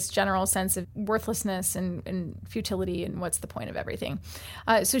feeling this general sense of worthlessness and futility and what's the point of everything.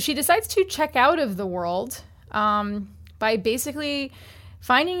 So she decides to check out of the world by basically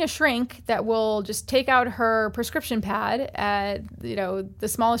finding a shrink that will just take out her prescription pad at the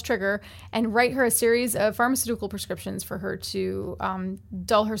smallest trigger and write her a series of pharmaceutical prescriptions for her to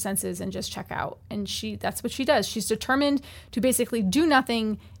dull her senses and just check out. And that's what she does. She's determined to basically do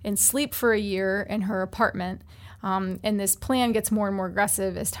nothing and sleep for a year in her apartment. And this plan gets more and more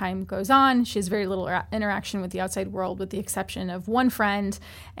aggressive as time goes on. She has very little interaction with the outside world, with the exception of one friend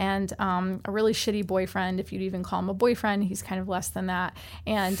and a really shitty boyfriend, if you'd even call him a boyfriend. He's kind of less than that.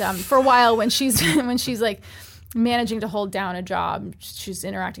 And for a while, when she's like managing to hold down a job, she's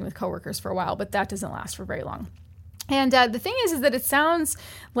interacting with coworkers for a while, but that doesn't last for very long. And the thing is that it sounds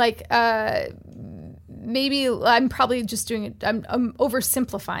like maybe I'm probably just doing it, I'm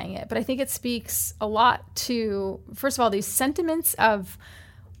oversimplifying it, but I think it speaks a lot to, first of all, these sentiments of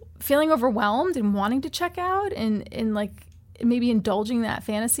feeling overwhelmed and wanting to check out and like maybe indulging that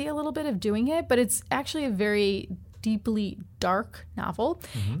fantasy a little bit of doing it. But it's actually a very deeply dark novel.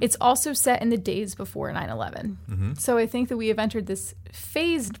 Mm-hmm. It's also set in the days before 9/11. Mm-hmm. So I think that we have entered this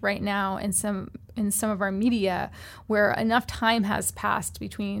phase right now in some of our media where enough time has passed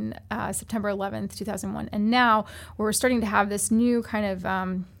between September 11th, 2001, and now where we're starting to have this new kind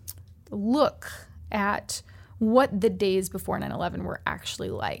of look at what the days before 9/11 were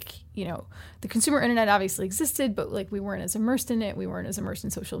actually like. The consumer internet obviously existed, but like we weren't as immersed in it. We weren't as immersed in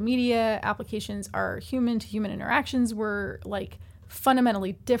social media applications. Our human-to-human interactions were like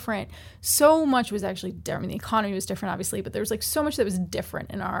fundamentally different. So much was actually different. I mean, the economy was different, obviously, but there was like so much that was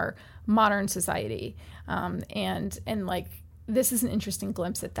different in our modern society. And like this is an interesting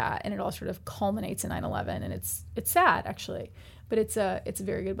glimpse at that, and it all sort of culminates in 9/11, and it's sad actually. But it's a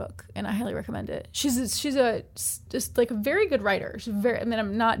very good book, and I highly recommend it. She's just like a very good writer. She's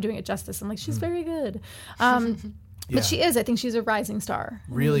I'm not doing it justice. I'm like, she's very good. But she is. I think she's a rising star.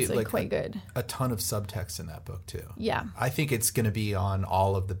 Really, like quite good. A ton of subtext in that book too. Yeah, I think it's going to be on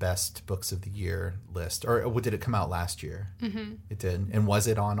all of the best books of the year list. Or did it come out last year? Mm-hmm. It did. And was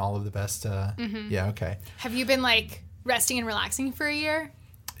it on all of the best? Mm-hmm. Yeah. Okay. Have you been like resting and relaxing for a year?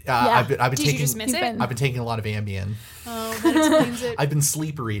 I've been Did taking, you just miss it? I've been taking a lot of Ambien. Oh, that explains it. I've been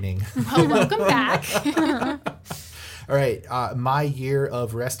sleep reading. Well, welcome back. All right. My Year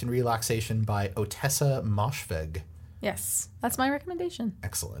of Rest and Relaxation by Otessa Moshfegh. Yes, that's my recommendation.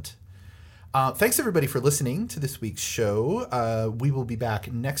 Excellent. Thanks, everybody, for listening to this week's show. We will be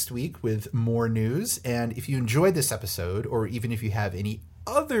back next week with more news. And if you enjoyed this episode, or even if you have any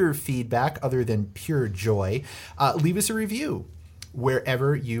other feedback other than pure joy, leave us a review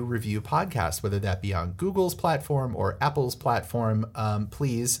wherever you review podcasts, whether that be on Google's platform or Apple's platform.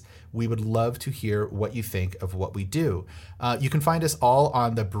 Please, we would love to hear what you think of what we do. You can find us all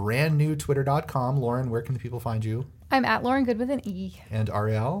on the brand new twitter.com. Lauren, where can the people find you? I'm at Lauren Good with an E. And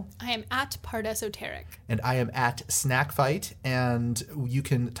Ariel? I am at Part Esoteric. And I am at Snackfight. And you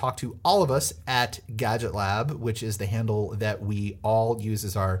can talk to all of us at Gadget Lab, which is the handle that we all use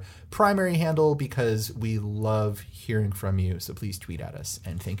as our primary handle because we love hearing from you. So please tweet at us.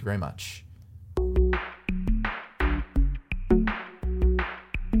 And thank you very much.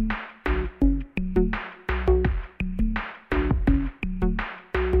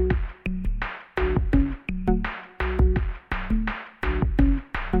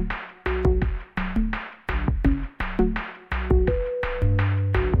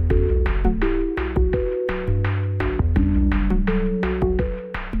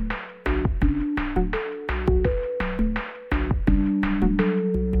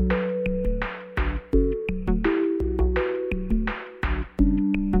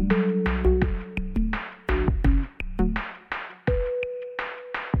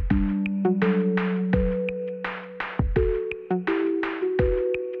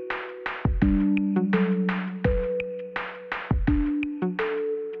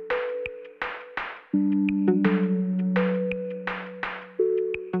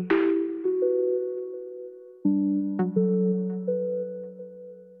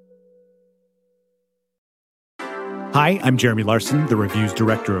 Hi, I'm Jeremy Larson, the reviews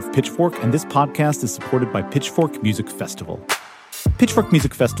director of Pitchfork, and this podcast is supported by Pitchfork Music Festival. Pitchfork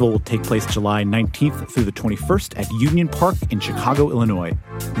Music Festival will take place July 19th through the 21st at Union Park in Chicago, Illinois.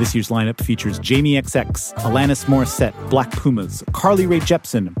 This year's lineup features Jamie XX, Alanis Morissette, Black Pumas, Carly Rae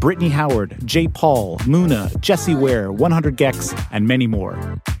Jepsen, Brittany Howard, J. Paul, Muna, Jessie Ware, 100 Gex, and many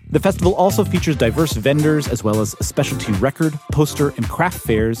more. The festival also features diverse vendors as well as specialty record, poster, and craft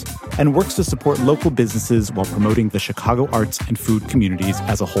fairs, and works to support local businesses while promoting the Chicago arts and food communities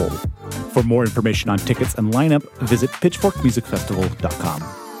as a whole. For more information on tickets and lineup, visit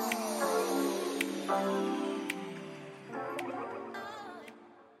pitchforkmusicfestival.com.